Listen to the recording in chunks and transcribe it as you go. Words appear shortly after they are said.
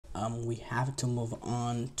we have to move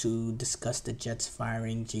on to discuss the Jets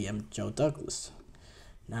firing GM Joe Douglas.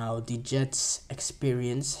 Now, the Jets'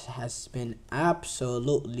 experience has been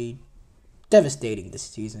absolutely devastating this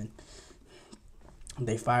season.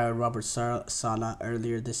 They fired Robert Saleh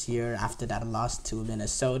earlier this year after that loss to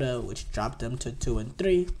Minnesota, which dropped them to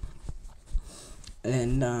 2-3,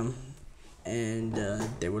 and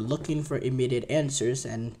they were looking for immediate answers.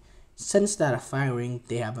 And since that firing,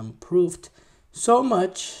 they have improved so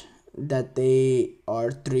much that they are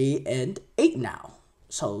 3-8 now.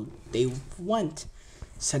 So they went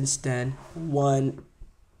since then 1-6,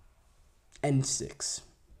 1-5,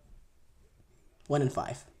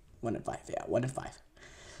 1-5, yeah, 1-5.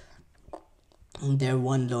 Their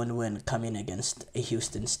one lone win coming against a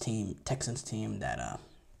Texans team that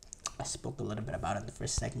I spoke a little bit about in the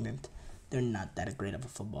first segment. They're not that great of a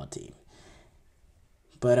football team,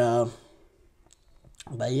 but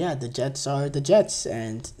yeah, the Jets are the Jets,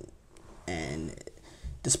 and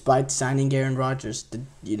despite signing Aaron Rodgers, the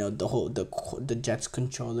Jets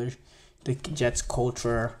controller, the Jets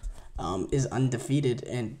culture, is undefeated,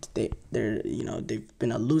 and they've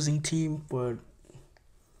been a losing team for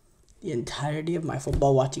the entirety of my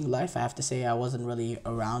football watching life. I have to say I wasn't really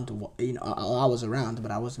around. I was around, but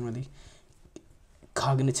I wasn't really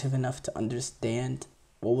cognitive enough to understand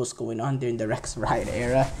what was going on during the Rex Ryan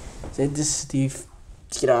era. So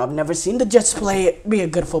I've never seen the Jets be a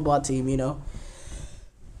good football team. They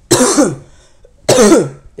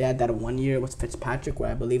had that 1 year with Fitzpatrick where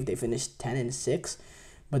I believe they finished 10-6,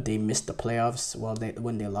 but they missed the playoffs.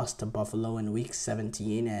 When they lost to Buffalo in Week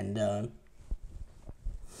 17,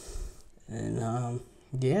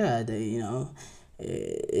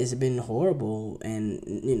 it's been horrible, and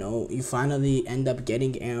you finally end up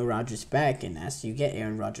getting Aaron Rodgers back, and as you get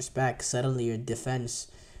Aaron Rodgers back, suddenly your defense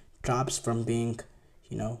drops from being,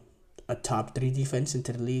 a top 3 defense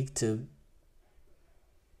into the league to,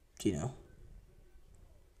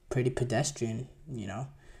 pretty pedestrian.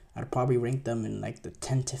 I'd probably rank them in like the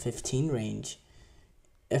 10 to 15 range,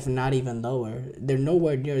 if not even lower. They're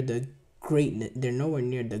nowhere near the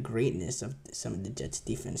greatness of some of the Jets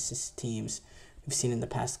defenses teams we've seen in the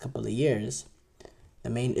past couple of years. The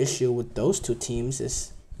main issue with those that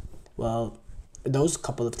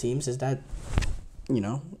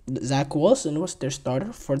Zach Wilson was their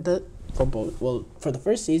starter for the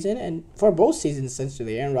first season, and for both seasons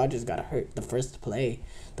essentially. Aaron Rodgers got hurt the first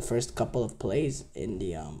couple of plays in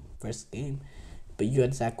the first game. But you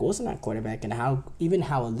had Zach Wilson at quarterback, and how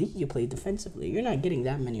elite you play defensively, you're not getting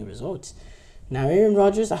that many results. Now, Aaron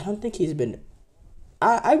Rodgers, I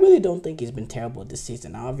really don't think he's been terrible this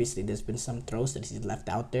season. Now, obviously, there's been some throws that he's left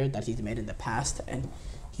out there that he's made in the past, and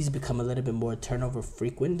he's become a little bit more turnover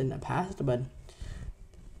frequent in the past. But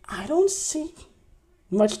I don't see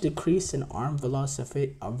much decrease in arm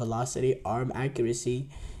velocity, arm accuracy,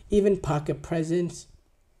 even pocket presence,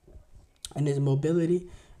 and his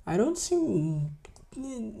mobility. I don't see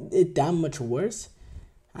it that much worse.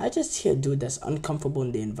 I just see a dude that's uncomfortable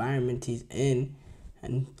in the environment he's in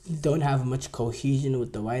and don't have much cohesion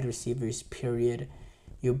with the wide receivers, period.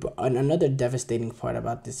 And another devastating part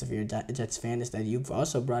about this, if you're a Jets fan, is that you've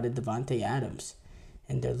also brought in Devontae Adams,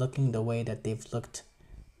 and they're looking the way that they've looked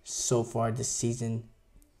so far this season.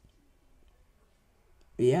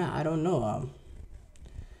 Yeah, I don't know.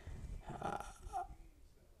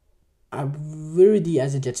 I really,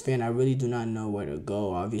 as a Jets fan, I really do not know where to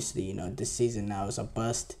go. Obviously, this season now is a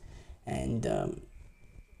bust, and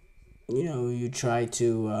you try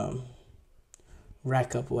to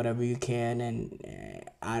rack up whatever you can and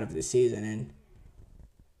out of the season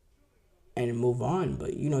and move on.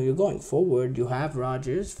 But you're going forward. You have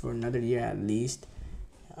Rodgers for another year at least.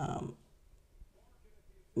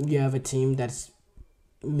 You have a team that's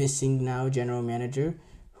missing now general manager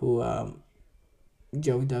who.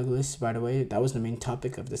 Joe Douglas, by the way, that was the main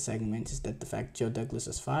topic of the segment, is that the fact Joe Douglas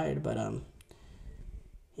was fired. But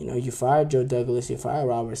you fired Joe Douglas, you fired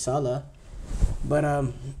Robert Saleh, but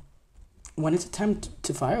when it's time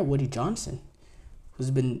to fire Woody Johnson,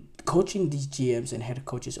 who's been coaching these GMs and head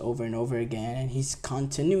coaches over and over again, and he's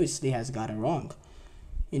continuously has got it wrong.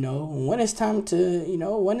 When it's time to,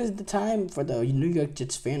 when is the time for the New York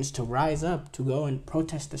Jets fans to rise up, to go and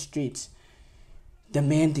protest the streets,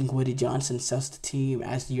 demanding Woody Johnson sells the team,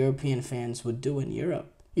 as European fans would do in Europe.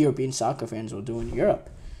 European soccer fans will do in Europe.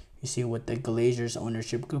 You see with the Glazers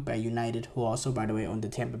ownership group at United, who also, by the way, own the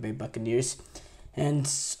Tampa Bay Buccaneers, and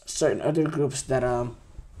certain other groups that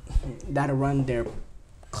run their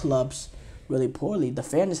clubs really poorly. The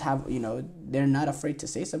fans have, they're not afraid to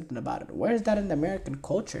say something about it. Where is that in the American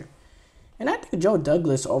culture? And I think Joe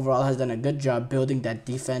Douglas overall has done a good job building that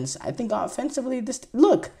defense. I think offensively,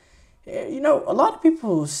 A lot of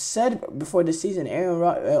people said before the season,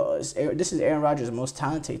 this is Aaron Rodgers' most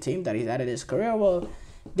talented team that he's had in his career. Well,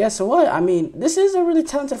 guess what? I mean, this is a really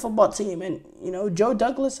talented football team, and Joe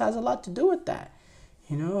Douglas has a lot to do with that.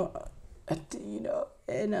 You know,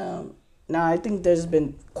 and now I think there's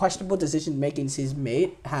been questionable decision makings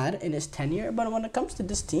had in his tenure, but when it comes to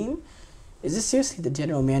this team, is this seriously the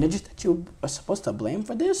general manager that you are supposed to blame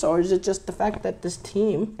for this, or is it just the fact that this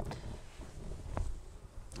team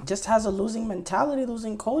just has a losing mentality,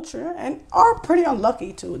 losing culture, and are pretty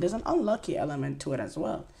unlucky too? There's an unlucky element to it as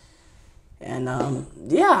well. And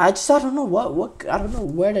yeah, I don't know what I don't know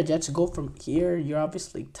where the Jets go from here. You're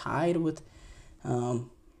obviously tied with Aaron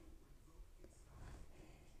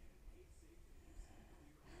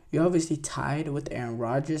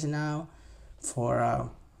Rodgers now for a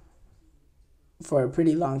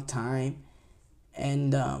pretty long time,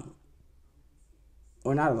 and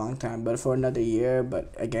or not a long time, but for another year.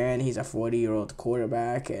 But again, he's a 40-year-old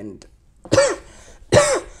quarterback, and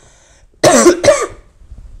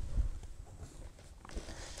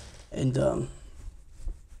and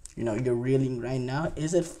you're reeling right now.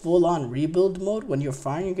 Is it full on rebuild mode when you're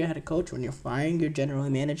firing your head coach, when you're firing your general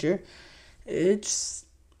manager? It's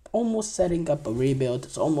almost setting up a rebuild.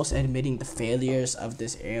 It's almost admitting the failures of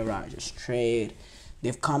this Aaron Rodgers trade.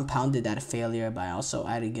 They've compounded that failure by also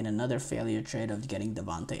adding in another failure trade of getting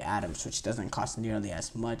Davante Adams, which doesn't cost nearly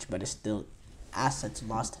as much, but it's still assets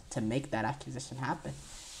lost to make that acquisition happen.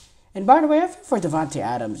 And by the way, I feel for Davante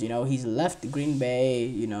Adams. He's left Green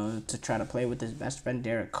Bay, to try to play with his best friend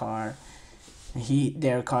Derek Carr.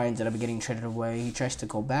 Derek Carr ended up getting traded away. He tries to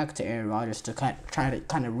go back to Aaron Rodgers to try to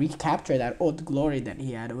kind of recapture that old glory that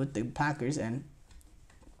he had with the Packers. And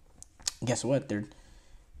guess what? They're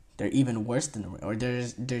even worse or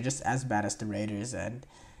they're just as bad as the Raiders. And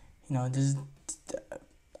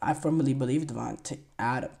I firmly believe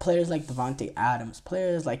players like Davante Adams,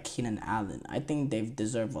 players like Keenan Allen, I think they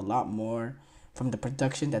deserve a lot more from the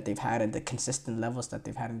production that they've had and the consistent levels that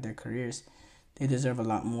they've had in their careers. They deserve a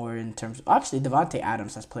lot more in terms of, actually, Davante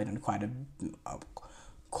Adams has played in quite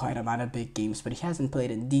amount of big games, but he hasn't played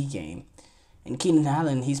in the game. And Keenan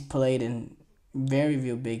Allen, he's played in very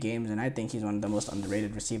few big games, and I think he's one of the most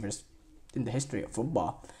underrated receivers in the history of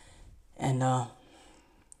football. And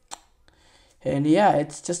yeah,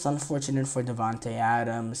 it's just unfortunate for Davante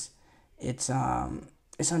Adams. It's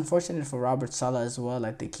unfortunate for Robert Saleh as well.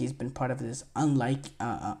 I think he's been part of this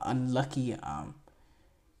unlucky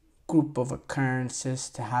group of occurrences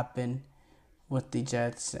to happen with the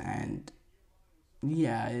Jets, and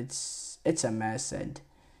yeah, it's a mess. And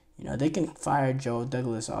they can fire Joe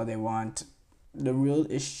Douglas all they want. The real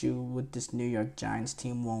issue with this New York Giants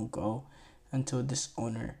team won't go until this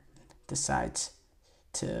owner decides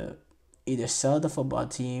to either sell the football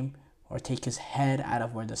team or take his head out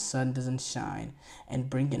of where the sun doesn't shine and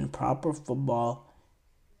bring in proper football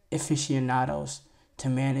aficionados to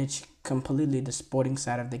manage completely the sporting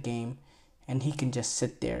side of the game, and he can just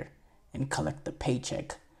sit there and collect the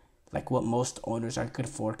paycheck like what most owners are good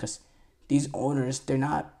for. Because these owners, they're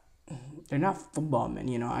not football men.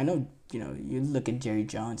 I know, you look at Jerry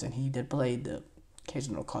Jones, and he did play the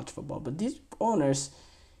occasional college football, but these owners,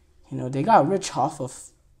 they got rich off of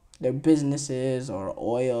their businesses or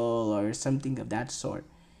oil or something of that sort.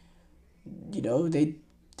 They,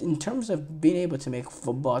 in terms of being able to make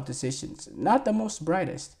football decisions, not the most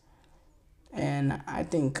brightest. And I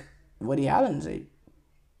think Woody Allen's a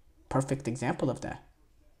perfect example of that.